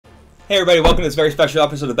Hey everybody, welcome to this very special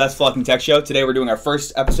episode of the Best Vlogging Tech Show. Today we're doing our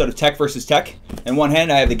first episode of Tech versus Tech. In one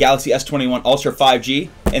hand I have the Galaxy S21 Ultra 5G,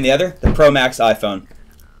 in the other, the Pro Max iPhone.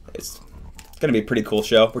 It's going to be a pretty cool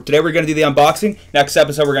show. Today we're going to do the unboxing. Next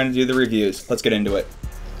episode we're going to do the reviews. Let's get into it.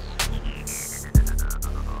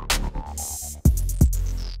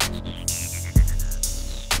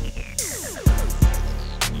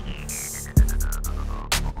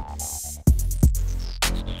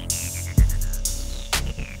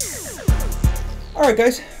 Alright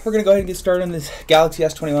guys, we're going to go ahead and get started on this Galaxy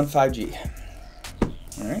S21 5G.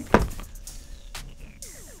 Alright.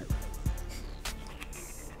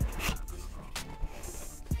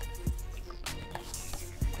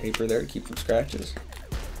 Paper there to keep from scratches.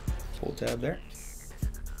 Pull tab there.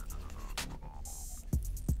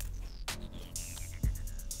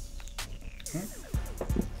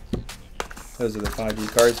 Those are the 5G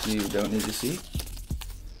cards you don't need to see.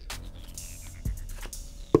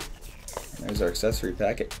 There's our accessory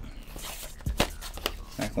packet.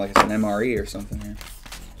 Acting like it's an MRE or something here.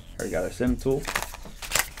 Already got our SIM tool.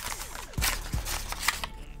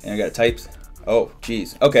 And I got a Type-C. Oh,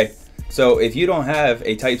 geez. Okay, so if you don't have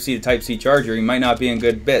a Type-C to Type-C charger, you might not be in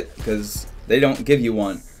good bit because they don't give you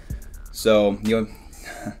one. So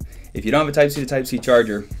if you don't have a Type-C to Type-C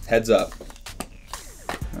charger, heads up.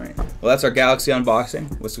 Alright, well that's our Galaxy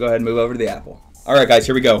unboxing. Let's go ahead and move over to the Apple. Alright guys,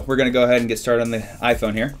 here we go. We're going to go ahead and get started on the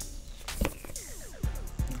iPhone here.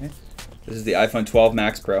 This is the iPhone 12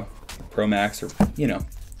 Max Pro Max, or, you know.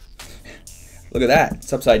 Look at that.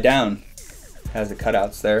 It's upside down. Has the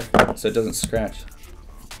cutouts there, so it doesn't scratch.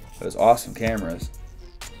 Those awesome cameras.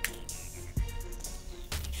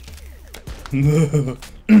 Look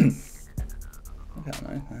how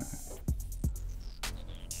nice.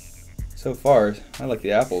 So far, I like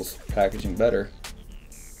the Apple's packaging better.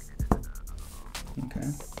 Okay.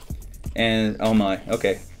 And, oh my,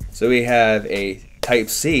 okay. So we have a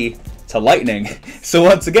Type-C to Lightning. So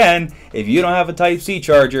once again, if you don't have a Type-C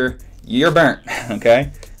charger, you're burnt.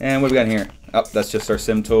 Okay. And what do we got here? Oh, that's just our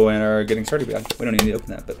SIM tool and our getting started guide. We don't even need to open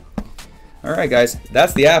that, but all right, guys,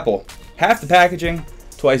 that's the Apple. Half the packaging,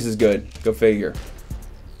 twice as good. Go figure.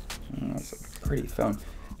 Oh, that's a pretty phone.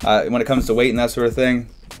 When it comes to weight and that sort of thing,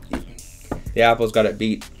 the Apple's got it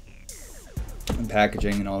beat. And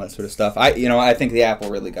packaging and all that sort of stuff. I think the Apple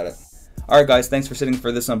really got it. Alright guys, thanks for sitting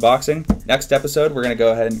for this unboxing. Next episode, we're going to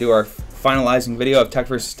go ahead and do our finalizing video of Tech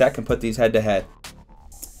versus Tech and put these head to head.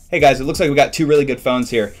 Hey guys, it looks like we got two really good phones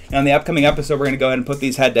here. Now in the upcoming episode, we're going to go ahead and put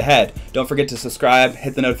these head to head. Don't forget to subscribe,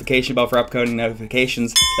 hit the notification bell for upcoming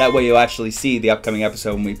notifications. That way you'll actually see the upcoming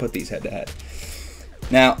episode when we put these head to head.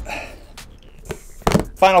 Now,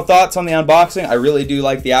 final thoughts on the unboxing. I really do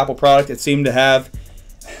like the Apple product. It seemed to have,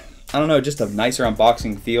 I don't know, just a nicer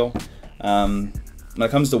unboxing feel. When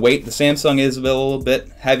it comes to weight, the Samsung is a little bit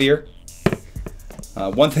heavier.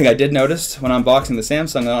 One thing I did notice when unboxing the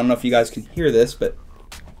Samsung, I don't know if you guys can hear this, but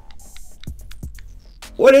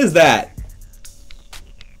what is that?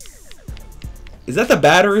 Is that the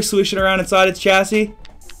battery swooshing around inside its chassis?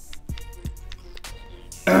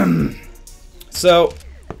 So,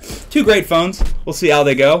 two great phones. We'll see how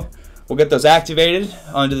they go. We'll get those activated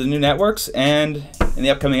onto the new networks, and in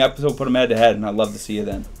the upcoming episode, we'll put them head to head, and I'd love to see you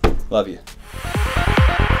then. Love you.